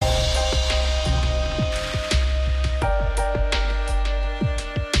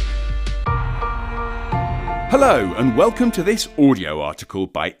Hello and welcome to this audio article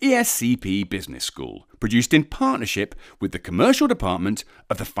by ESCP Business School, produced in partnership with the Commercial Department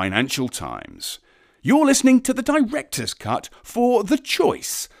of the Financial Times. You're listening to the Director's Cut for The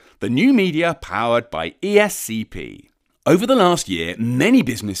Choice, the new media powered by ESCP. Over the last year, many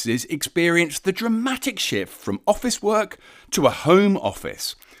businesses experienced the dramatic shift from office work to a home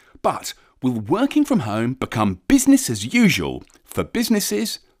office. But will working from home become business as usual for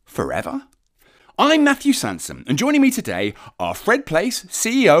businesses forever? I'm Matthew Sansom, and joining me today are Fred Place,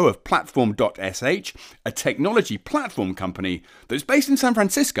 CEO of Platform.sh, a technology platform company that's based in San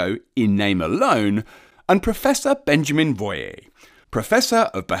Francisco in name alone, and Professor Benjamin Voyer, Professor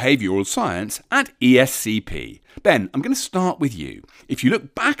of Behavioural Science at ESCP. Ben, I'm going to start with you. If you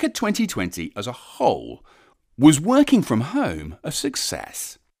look back at 2020 as a whole, was working from home a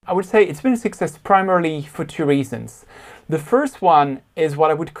success? I would say it's been a success primarily for two reasons. The first one is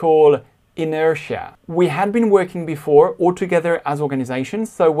what I would call inertia. We had been working before all together as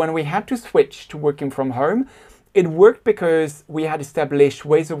organizations, so when we had to switch to working from home, it worked because we had established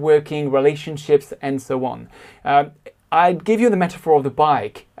ways of working, relationships, and so on. I'd give you the metaphor of the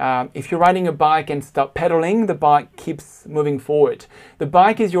bike. If you're riding a bike and start pedaling, the bike keeps moving forward. The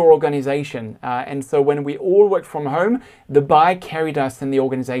bike is your organization, and so when we all worked from home, the bike carried us and the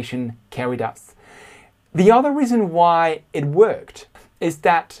organization carried us. The other reason why it worked is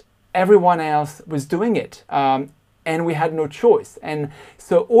that everyone else was doing it, and we had no choice. And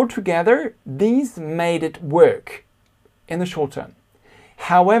so altogether, these made it work in the short term.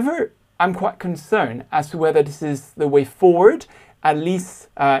 However, I'm quite concerned as to whether this is the way forward, at least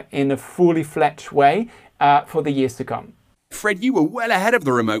in a fully fledged way, for the years to come. Fred, you were well ahead of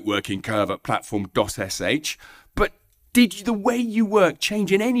the remote working curve at Platform.sh, but did the way you work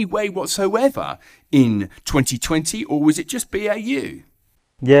change in any way whatsoever in 2020, or was it just BAU?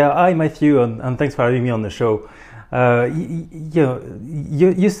 Yeah, hi Matthew, and thanks for having me on the show.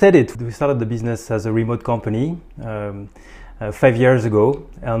 You said it. We started the business as a remote company 5 years ago,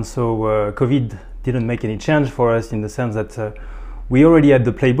 and so COVID didn't make any change for us in the sense that we already had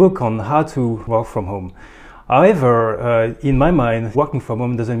the playbook on how to work from home. However, in my mind, working from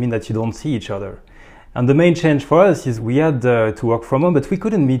home doesn't mean that you don't see each other. And the main change for us is we had to work from home, but we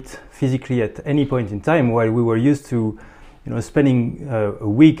couldn't meet physically at any point in time, while we were used to spending a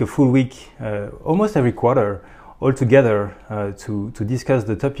full week, almost every quarter, all together to discuss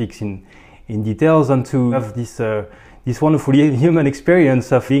the topics in details and to have this wonderful human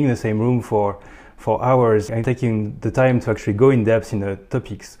experience of being in the same room for hours and taking the time to actually go in depth in the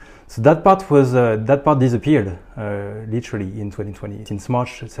topics. So that part disappeared literally in 2020. Since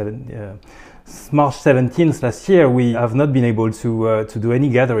March 17th last year, we have not been able to do any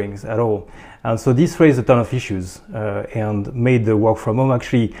gatherings at all. And so this raised a ton of issues and made the work from home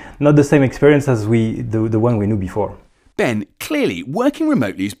actually not the same experience as the one we knew before. Ben, clearly working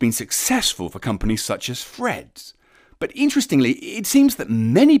remotely has been successful for companies such as Fred's. But interestingly, it seems that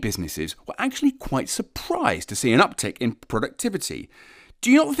many businesses were actually quite surprised to see an uptick in productivity.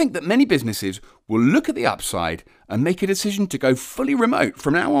 Do you not think that many businesses will look at the upside and make a decision to go fully remote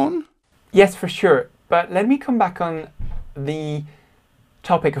from now on? Yes, for sure. But let me come back on the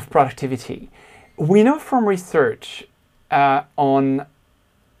topic of productivity. We know from research on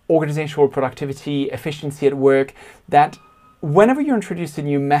organizational productivity, efficiency at work, that whenever you introduce a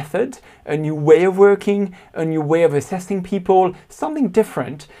new method, a new way of working, a new way of assessing people, something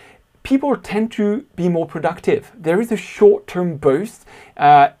different, people tend to be more productive. There is a short-term boost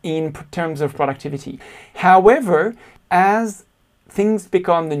in terms of productivity. However, as things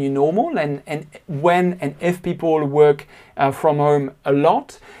become the new normal, and when and if people work from home a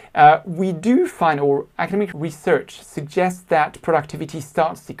lot, we do find, or academic research suggests that productivity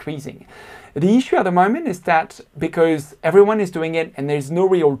starts decreasing. The issue at the moment is that because everyone is doing it and there's no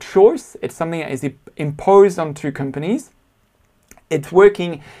real choice, it's something that is imposed onto companies, it's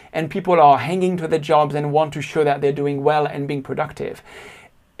working and people are hanging to their jobs and want to show that they're doing well and being productive.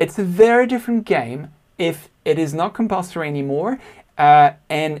 It's a very different game if it is not compulsory anymore,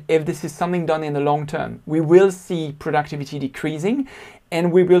 and if this is something done in the long term. We will see productivity decreasing,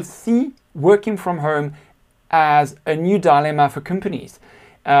 and we will see working from home as a new dilemma for companies.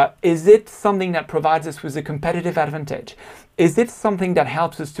 Is it something that provides us with a competitive advantage? Is it something that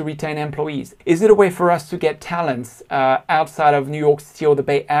helps us to retain employees? Is it a way for us to get talents outside of New York City or the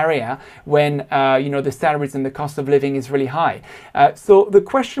Bay Area when the salaries and the cost of living is really high? So the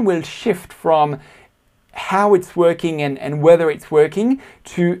question will shift from how it's working and whether it's working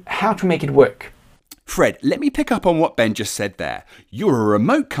to how to make it work. Fred, let me pick up on what Ben just said there. You're a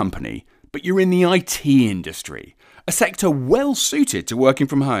remote company, but you're in the IT industry, a sector well suited to working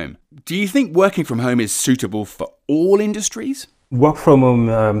from home. Do you think working from home is suitable for all industries? Work from home,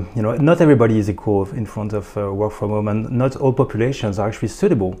 not everybody is equal in front of work from home, and not all populations are actually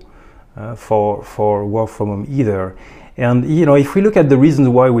suitable for work from home either. And if we look at the reasons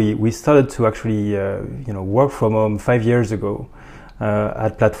why we started to actually work from home 5 years ago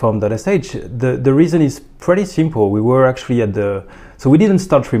at Platform.sh, the reason is pretty simple. We were actually so we didn't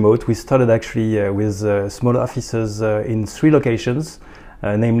start remote. We started actually with small offices in 3 locations,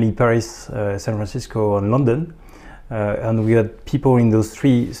 namely Paris, San Francisco, and London. And we had people in those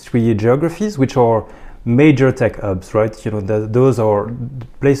three geographies, which are major tech hubs, right? Those are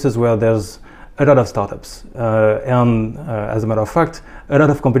places where there's a lot of startups, and as a matter of fact, a lot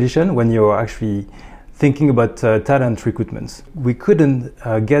of competition when you're actually thinking about talent recruitments. We couldn't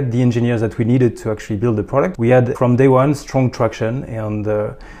get the engineers that we needed to actually build the product. We had from day one strong traction and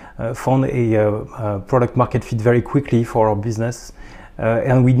found a product market fit very quickly for our business,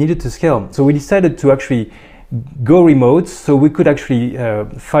 and we needed to scale. So we decided to actually go remote so we could actually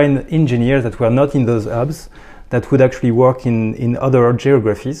find engineers that were not in those hubs, that would actually work in other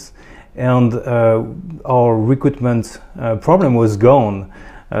geographies. And our recruitment problem was gone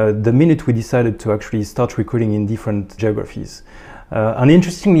the minute we decided to actually start recruiting in different geographies. And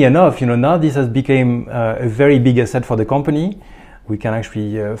interestingly enough, now this has become a very big asset for the company. We can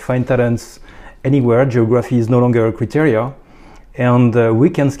actually find talents anywhere. Geography is no longer a criteria, and we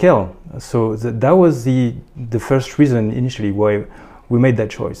can scale. So that was the first reason initially why we made that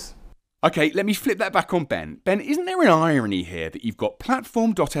choice. Okay, let me flip that back on Ben. Ben, isn't there an irony here that you've got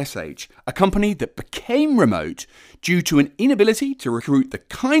Platform.sh, a company that became remote due to an inability to recruit the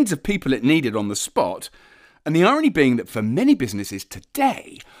kinds of people it needed on the spot, and the irony being that for many businesses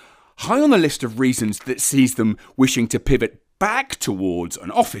today, high on the list of reasons that sees them wishing to pivot back towards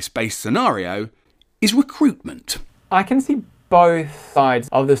an office-based scenario is recruitment? I can see both sides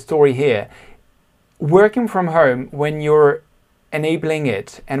of the story here. Working from home, when you're enabling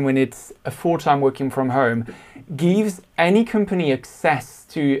it and when it's a full-time working from home, gives any company access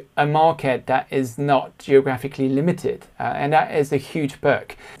to a market that is not geographically limited, and that is a huge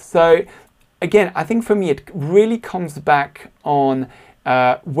perk. So again, I think for me it really comes back on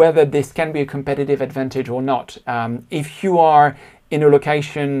whether this can be a competitive advantage or not. If you are in a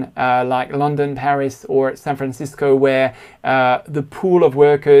location like London, Paris, or San Francisco, where the pool of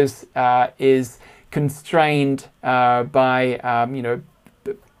workers is constrained by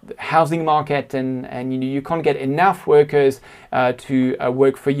the housing market, and you can't get enough workers to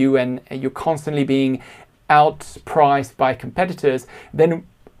work for you, and you're constantly being outpriced by competitors, then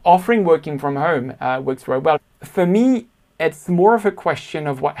offering working from home works very well. For me, it's more of a question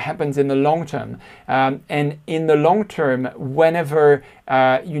of what happens in the long term. And in the long term, whenever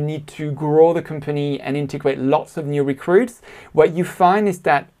you need to grow the company and integrate lots of new recruits, what you find is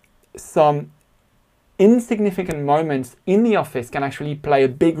that some insignificant moments in the office can actually play a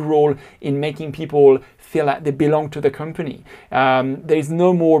big role in making people feel like they belong to the company. There's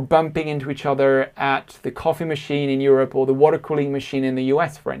no more bumping into each other at the coffee machine in Europe or the water cooling machine in the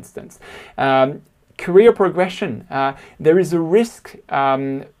US, for instance. Career progression. There is a risk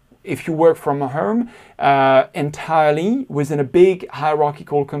if you work from home entirely within a big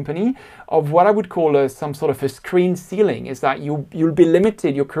hierarchical company of what I would call some sort of a screen ceiling, is that you'll be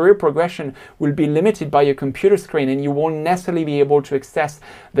limited, your career progression will be limited by your computer screen, and you won't necessarily be able to access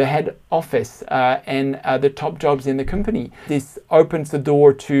the head office and the top jobs in the company. This opens the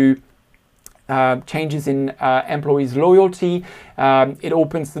door to changes in employees' loyalty. It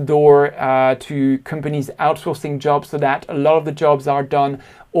opens the door to companies outsourcing jobs so that a lot of the jobs are done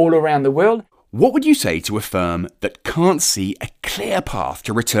all around the world. What would you say to a firm that can't see a clear path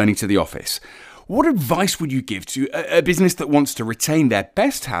to returning to the office? What advice would you give to a business that wants to retain their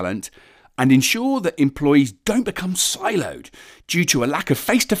best talent and ensure that employees don't become siloed due to a lack of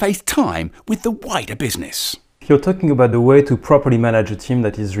face-to-face time with the wider business? If you're talking about the way to properly manage a team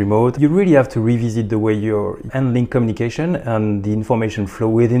that is remote, you really have to revisit the way you're handling communication and the information flow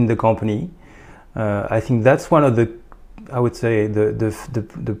within the company. I think that's one of the, I would say, the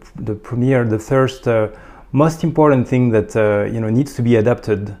first most important thing that needs to be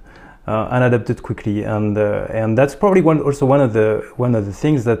adapted and adapted quickly, and that's probably one of the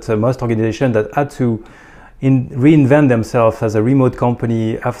things that most organizations that had to reinvent themselves as a remote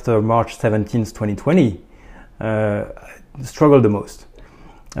company after March 17th, 2020. Struggle the most.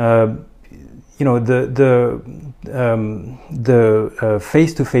 The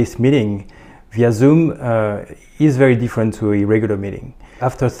face-to-face meeting via Zoom is very different to a regular meeting.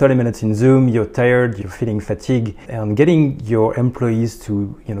 After 30 minutes in Zoom, you're tired, you're feeling fatigue, and getting your employees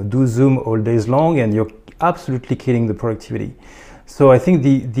to do Zoom all days long, and you're absolutely killing the productivity. So I think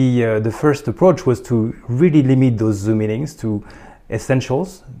the first approach was to really limit those Zoom meetings to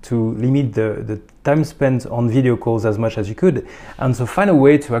essentials, to limit the time spent on video calls as much as you could, and so find a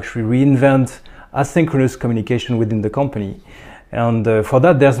way to actually reinvent asynchronous communication within the company. And for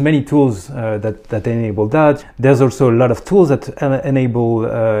that, there's many tools that enable that. There's also a lot of tools that enable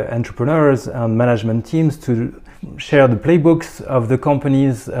entrepreneurs and management teams to share the playbooks of the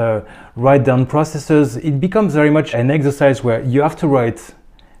companies, write down processes. It becomes very much an exercise where you have to write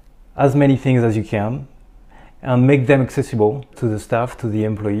as many things as you can and make them accessible to the staff, to the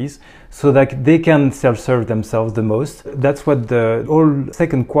employees, so that they can self-serve themselves the most. That's what the whole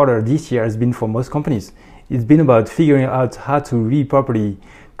second quarter this year has been for most companies. It's been about figuring out how to really properly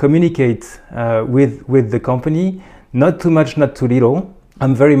communicate with the company, not too much, not too little.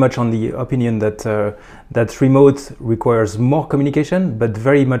 I'm very much on the opinion that remote requires more communication, but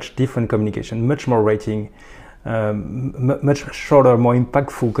very much different communication, much more writing, much shorter, more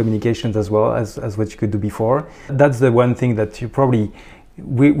impactful communications as well as what you could do before. That's the one thing that you probably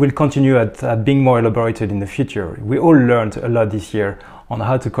will continue at being more elaborated in the future. We all learned a lot this year on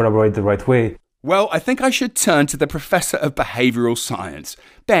how to collaborate the right way. Well, I think I should turn to the Professor of Behavioural Science.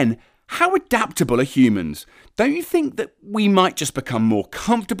 Ben, how adaptable are humans? Don't you think that we might just become more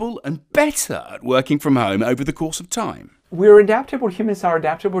comfortable and better at working from home over the course of time? We're adaptable. Humans are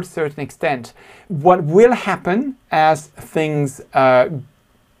adaptable to a certain extent. What will happen as things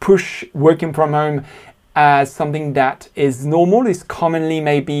push working from home as something that is normal is commonly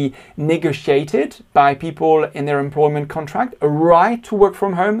maybe negotiated by people in their employment contract, a right to work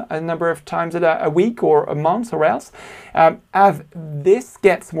from home a number of times a week or a month or else. As this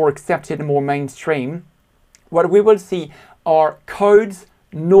gets more accepted and more mainstream, what we will see are codes,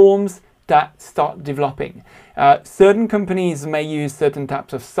 norms that start developing. Certain companies may use certain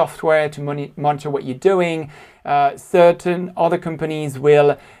types of software to monitor what you're doing. Certain other companies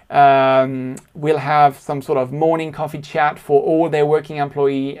will have some sort of morning coffee chat for all their working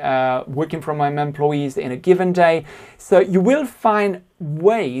from home employees in a given day. So you will find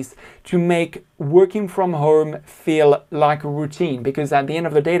ways to make working from home feel like a routine, because at the end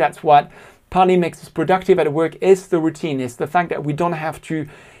of the day, that's what partly makes us productive at work, is the routine, is the fact that we don't have to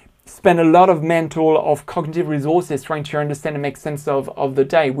spend a lot of mental, of cognitive resources trying to understand and make sense of the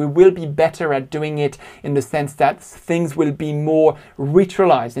day. We will be better at doing it in the sense that things will be more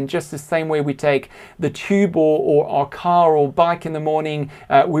ritualized. In just the same way we take the tube or our car or bike in the morning,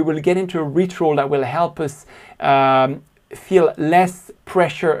 we will get into a ritual that will help us feel less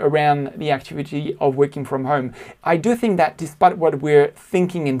pressure around the activity of working from home. I do think that despite what we're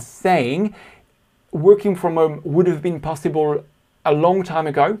thinking and saying, working from home would have been possible a long time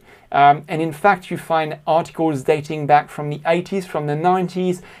ago. And in fact, you find articles dating back from the 80s, from the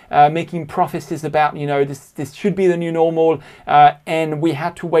 90s, making prophecies about, this should be the new normal. And we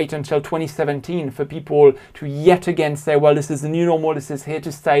had to wait until 2017 for people to yet again say, well, this is the new normal, this is here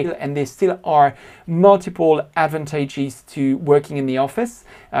to stay. And there still are multiple advantages to working in the office.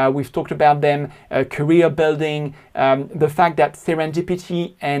 We've talked about them, career building, the fact that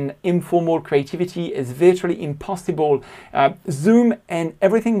serendipity and informal creativity is virtually impossible. Zoom and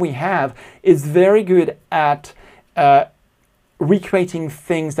everything we have is very good at recreating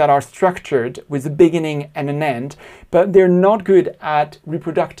things that are structured with a beginning and an end, but they're not good at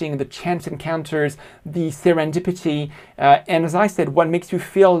reproducing the chance encounters, the serendipity. And as I said, what makes you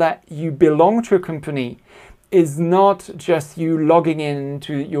feel that you belong to a company is not just you logging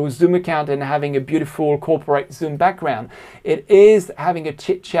into your Zoom account and having a beautiful corporate Zoom background. It is having a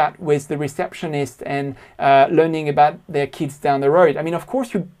chit chat with the receptionist and learning about their kids down the road. I mean, of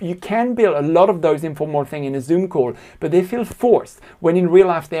course, you can build a lot of those informal things in a Zoom call, but they feel forced, when in real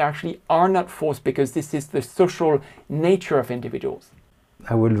life they actually are not forced, because this is the social nature of individuals.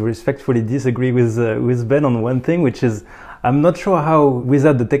 I will respectfully disagree with Ben on one thing, which is I'm not sure how,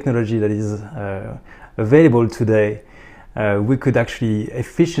 without the technology that is available today, we could actually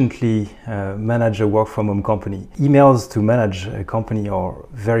efficiently manage a work from home company. Emails to manage a company are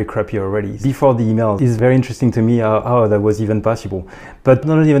very crappy already. Before the email, it's very interesting to me how that was even possible. But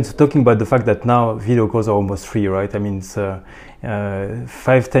not even talking about the fact that now video calls are almost free, right? I mean, it's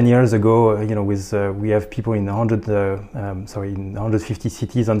 5-10 years ago, we have people in 150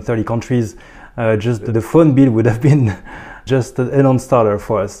 cities and 30 countries. Just the phone bill would have been just a non-starter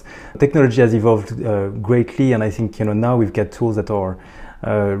for us. Technology has evolved greatly, and I think now we've got tools that are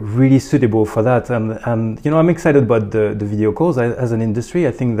really suitable for that. And I'm excited about the video calls as an industry.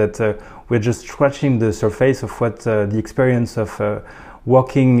 I think that we're just scratching the surface of what the experience of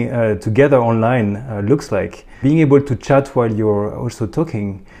working together online looks like. Being able to chat while you're also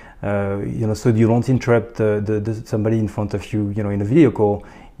talking, so you don't interrupt somebody in front of you, in a video call,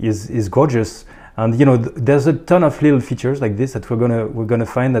 is gorgeous. And there's a ton of little features like this that we're gonna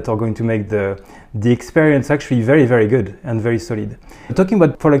find that are going to make the experience actually very, very good and very solid. Talking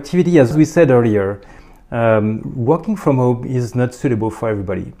about productivity, as we said earlier, working from home is not suitable for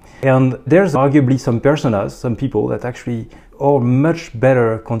everybody. And there's arguably some personas, some people that actually are much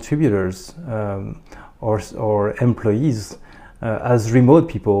better contributors or employees as remote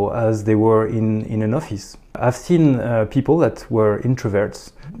people as they were in an office. I've seen people that were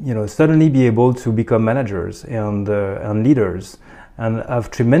introverts, suddenly be able to become managers and leaders and have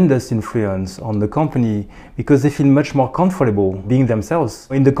tremendous influence on the company because they feel much more comfortable being themselves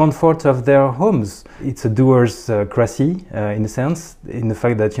in the comfort of their homes. It's a doer's crazy in a sense, in the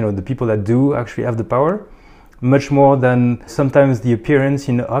fact that the people that do actually have the power, much more than sometimes the appearance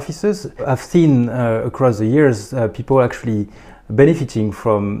in offices. I've seen across the years people actually benefiting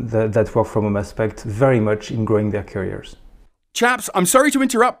from that work from home aspect very much in growing their careers. Chaps, I'm sorry to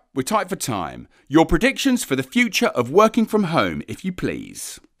interrupt, we're tight for time. Your predictions for the future of working from home, if you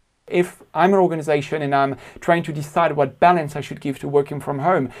please. If I'm an organization and I'm trying to decide what balance I should give to working from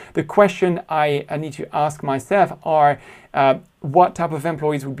home, the question I need to ask myself are what type of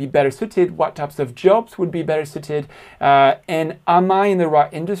employees would be better suited, what types of jobs would be better suited, and am I in the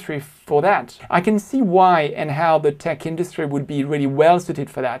right industry for that? I can see why and how the tech industry would be really well suited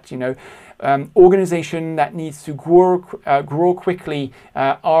for that. Organization that needs to grow quickly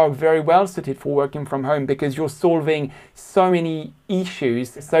are very well suited for working from home because you're solving so many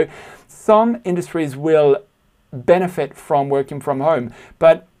issues. So some industries will benefit from working from home.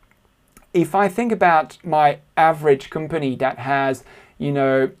 But if I think about my average company that has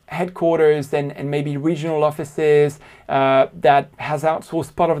headquarters and maybe regional offices that has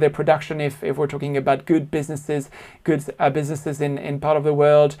outsourced part of their production, if we're talking about good businesses in part of the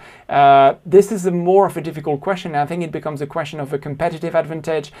world, this is more of a difficult question. I think it becomes a question of a competitive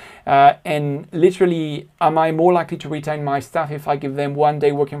advantage and literally, am I more likely to retain my staff if I give them 1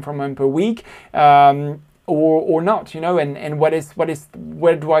 day working from home per week? Or not, and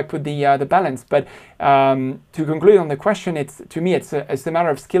where do I put the balance? But to conclude on the question, it's a matter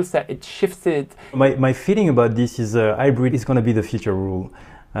of skill set. It shifted. My feeling about this is hybrid is going to be the future rule.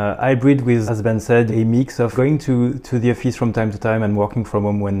 Hybrid with, as Ben said, a mix of going to the office from time to time and working from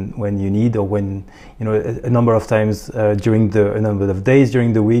home when you need, or when a number of times during a number of days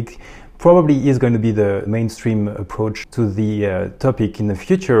during the week. Probably is going to be the mainstream approach to the topic in the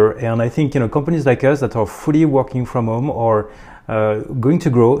future. And I think companies like us that are fully working from home are going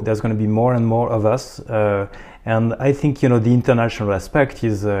to grow. There's going to be more and more of us. And I think the international aspect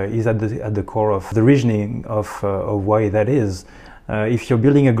is at the core of the reasoning of why that is. If you're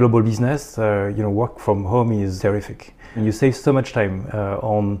building a global business, work from home is terrific. And you save so much time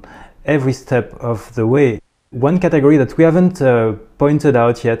on every step of the way. One category that we haven't pointed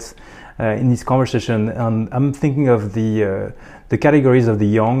out yet in this conversation, and I'm thinking of the categories of the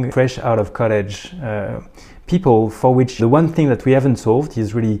young, fresh out of college people, for which the one thing that we haven't solved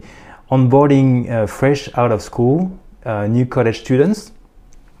is really onboarding fresh out of school new college students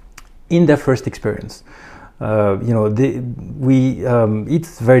in their first experience.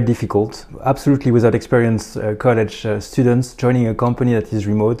 It's very difficult. Absolutely, without experience, college students joining a company that is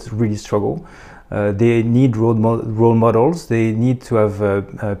remote really struggle. They need role models. They need to have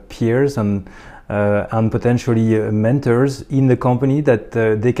peers and potentially mentors in the company that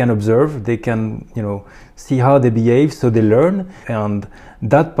they can observe. They can, see how they behave, so they learn. And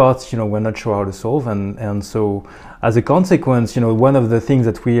that part, we're not sure how to solve. And so, as a consequence, one of the things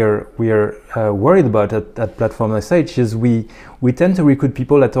that we are worried about at Platform SH is we tend to recruit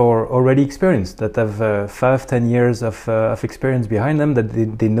people that are already experienced, that have 5-10 years of experience behind them,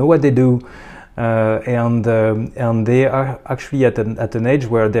 that they know what they do. And they are actually at an age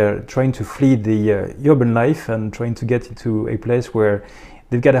where they're trying to flee the urban life and trying to get into a place where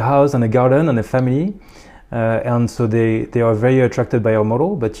they've got a house and a garden and a family, and so they are very attracted by our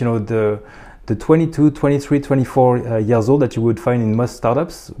model. But the 22, 23, 24 years old that you would find in most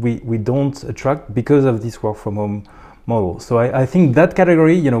startups, we don't attract because of this work from home model. So I think that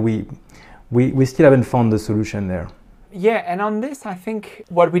category, we still haven't found the solution there. Yeah, and on this, I think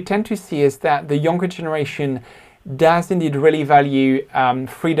what we tend to see is that the younger generation does indeed really value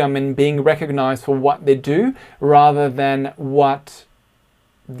freedom and being recognized for what they do rather than what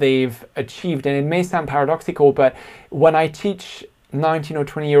they've achieved. And it may sound paradoxical, but when I teach 19 or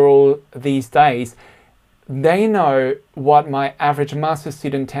 20-year-old these days, they know what my average master's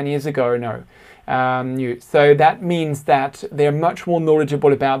student 10 years ago know. new. So that means that they're much more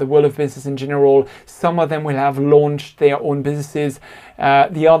knowledgeable about the world of business in general. Some of them will have launched their own businesses.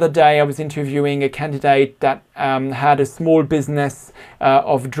 The other day I was interviewing a candidate that had a small business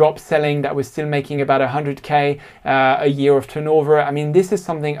of drop selling that was still making about 100k a year of turnover. I mean, this is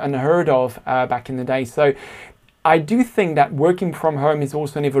something unheard of back in the day. So I do think that working from home is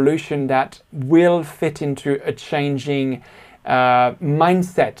also an evolution that will fit into a changing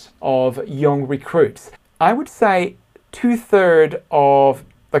mindset of young recruits. I would say 2/3 of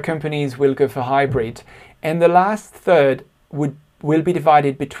the companies will go for hybrid, and the last third will be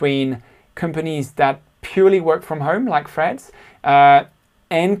divided between companies that purely work from home, like Fred's,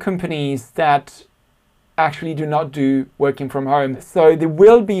 and companies that actually do not do working from home. So there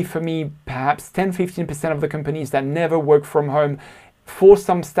will be, for me, perhaps 10-15% of the companies that never work from home, for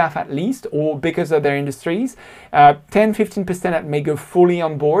some staff at least, or because of their industries. 10-15% that may go fully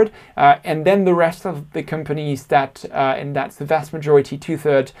on board, and then the rest of the companies that, and that's the vast majority,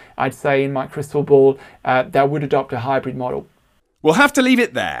 2/3, I'd say in my crystal ball, that would adopt a hybrid model. We'll have to leave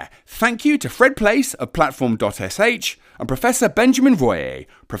it there. Thank you to Fred Place of Platform.sh and Professor Benjamin Royer,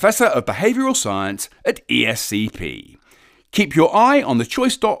 Professor of Behavioural Science at ESCP. Keep your eye on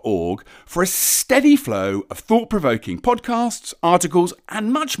thechoice.org for a steady flow of thought-provoking podcasts, articles,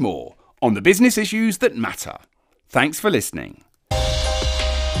 and much more on the business issues that matter. Thanks for listening.